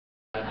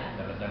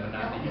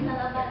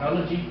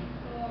technology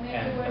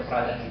and the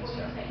product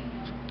itself.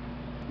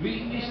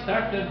 We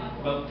started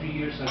about 3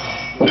 years ago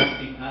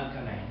producing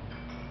alkaline.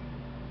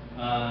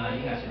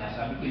 Yung nga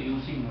sinasabi ko,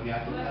 using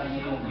muriatic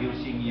acid,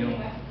 using yung,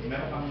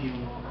 meron pang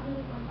yung,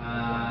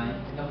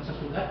 dapat sa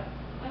sulat.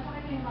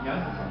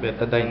 Yan.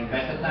 Betadine.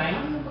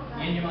 Betadine.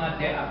 Yan yung mga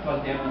actual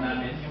demo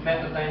namin. Yung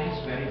betadine is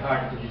very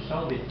hard to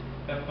dissolve it.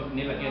 Pero pag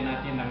nilagyan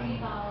natin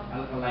ng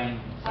alkaline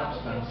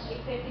substance,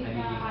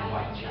 nagiging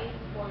white siya.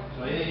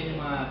 So yun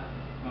yung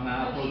mga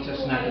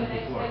approaches natin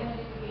before.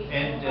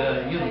 And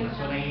yun,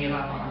 so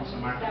nahihirapan kami sa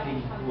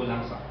marketing,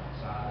 kulang sa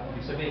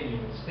ibig sabihin,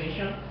 yung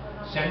station,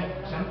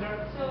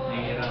 center,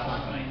 nahihirapan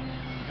kami.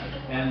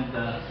 And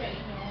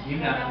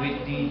yun nga,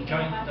 with the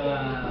joint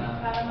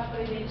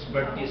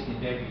expertise ni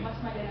Debbie,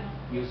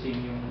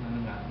 using yung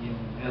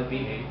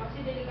LBA,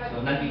 so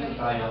nandito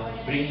tayo,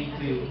 bringing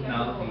to you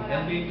now the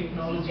LBA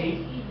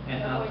technology and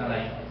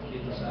alkaline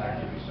dito sa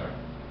RG Resort.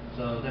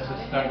 So that's a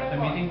start.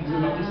 The meeting is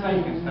about this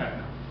time, you can start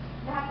now.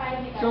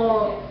 So,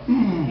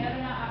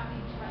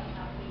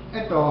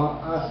 ito,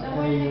 as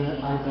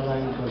an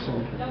alkaline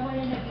concentrate,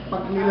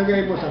 pag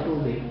nilagay mo sa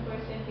tubig,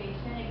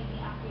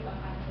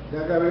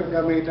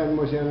 gagamitan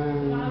mo siya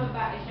ng mga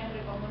babae,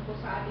 siyempre, common po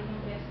sa atin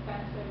yung breast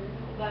cancer,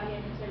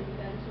 ovarian and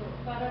cervical. So,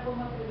 para po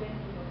ma-prevent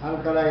po,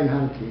 alkaline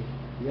hanky,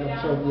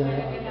 i-absorb niya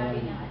natin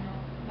ng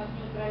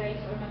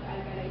mag-neutralize or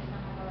mag-alkalize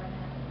ng katawan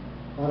natin.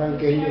 Parang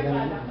candy ka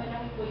na.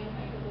 Malaki po yung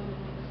maitutulong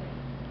dito sa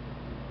inyo.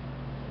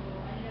 So,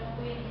 ano naman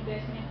po yung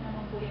investment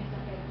naman po yan sa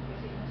health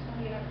kasi mas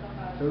mahirap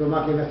kapag So,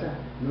 lumaki na siya,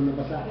 nung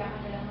nabasa.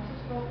 kailangan na lang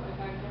sa-stroke or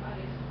cardiac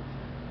arrest.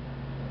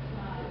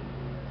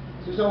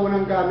 So, sa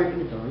unang gamit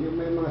nito, yung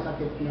may mga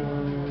sakit na,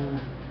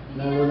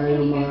 lalo na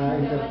yung mga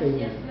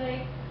entertainment.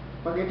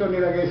 Pag ito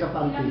nilagay sa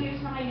Ilang panty,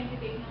 years na kayo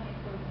nag-take ng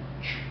metformin?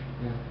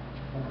 yan,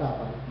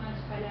 pagtapal.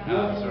 Months pa lang.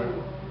 Ah, sir.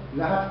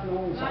 Lahat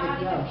ng sakit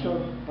niya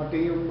absorb,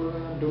 pati yung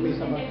mga dumi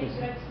sa Yung batis.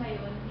 synthetic drugs na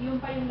yun, yung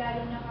pa yung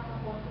lalong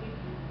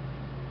nakaka-contribute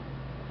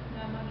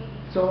na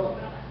magiging So,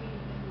 sobrang acidic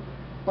yung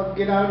dugo. Pag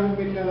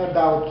ginamit na na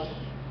doubts,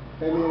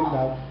 feminine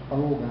doubts,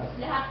 pangugas,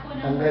 Lahat po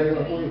ng tanggal yung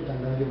mercury, apoy,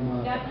 tanggal yung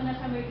mga... lahat po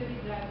nasa mercury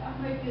drug, ang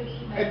mercury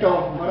Ito,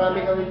 marami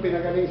kami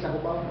pinagaling sa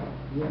Cubao.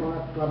 Yung mga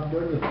club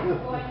doon eh.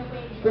 O ano po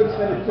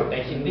yung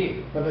Patay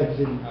hindi. Patay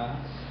sin.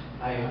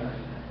 Ayun.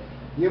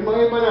 Yung mga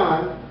iba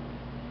naman,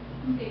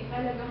 hindi,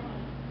 talagang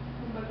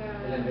kumbaga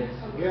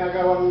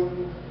ginagawang...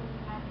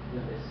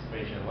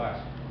 Pressure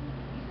wash.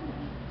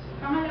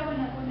 pangalawa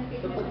na po So,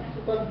 nag-take pag, na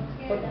sa pag,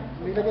 pag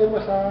nilagay mo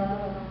sa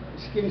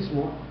skins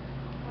mo,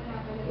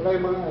 wala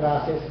yung mga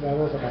rashes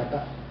lalo sa bata.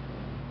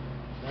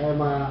 Kaya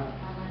mga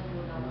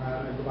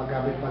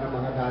gumagamit pa ng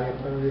mga diet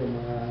pero yung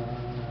mga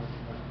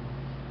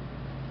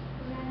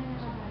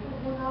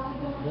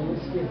ganun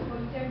skin.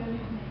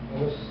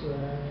 Tapos,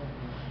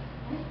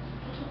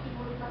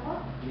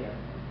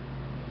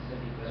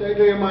 so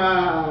ito yung mga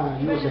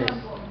uses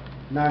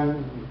ng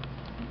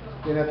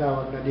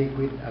tinatawag na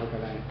liquid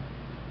alkaline.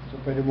 So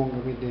pwede mong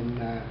gamitin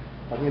na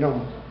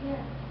pag-inom.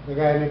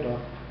 Kagaya nito,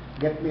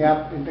 Get Me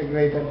Up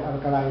Integrated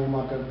Alkaline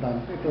Water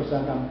Plant. Ito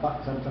sa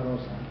Dampa, Santa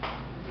Rosa,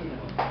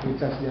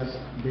 which has just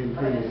been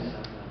finished.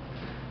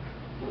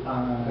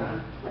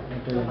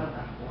 Ito yun.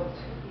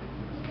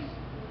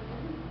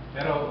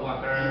 Pero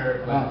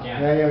water plant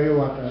yan. Kaya yung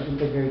water,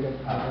 integrated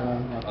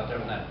alkaline water. Water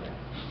plant yan.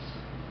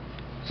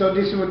 So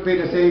this would be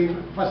the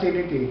same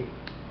facility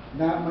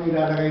na may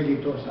ilalagay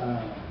dito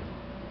sa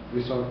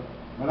resort.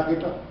 Malaki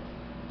ito.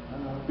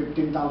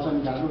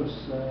 15,000 gallons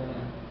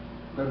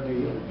per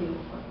day.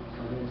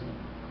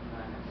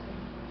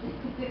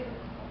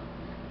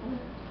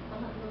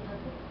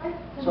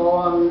 So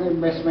ang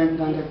investment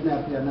ng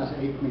net yan nasa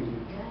 8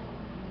 million.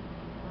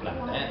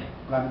 Planta yan.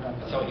 Planta.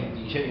 So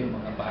hindi siya yung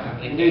mga parang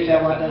Hindi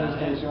siya water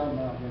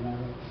station.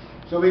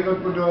 So we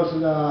could produce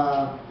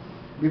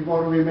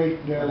before we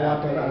make the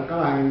water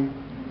alkaline,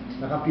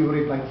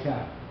 naka-purified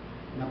siya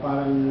na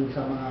parang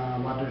sa mga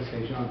water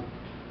station.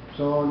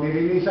 So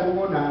nilinisan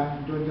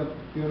muna doon sa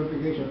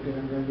purification,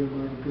 tinanggal yung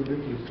mga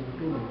impurities sa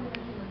tubig.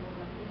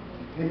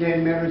 And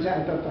then meron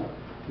siya ito,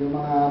 yung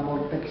mga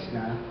vortex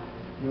na,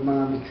 yung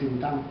mga mixing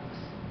tanks.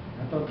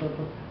 Ito,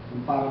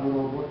 yung parang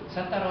robot.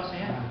 Santa Rosa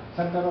yan.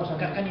 Santa Rosa.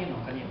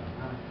 Kanino? Kanino?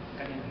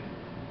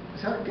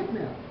 Sa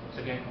Gitna.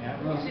 Sa Gitna?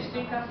 Oh.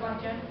 Existing tank plant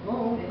yan?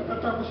 Oo,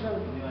 katatapos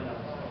lang.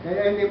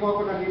 Kaya hindi mo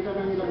ako nakita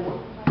ng ilang mo.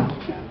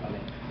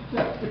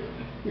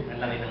 Ang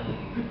laki ng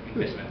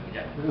investment mo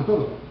dyan.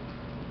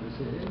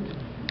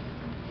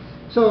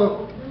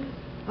 So,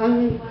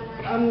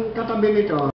 ang katabi nito,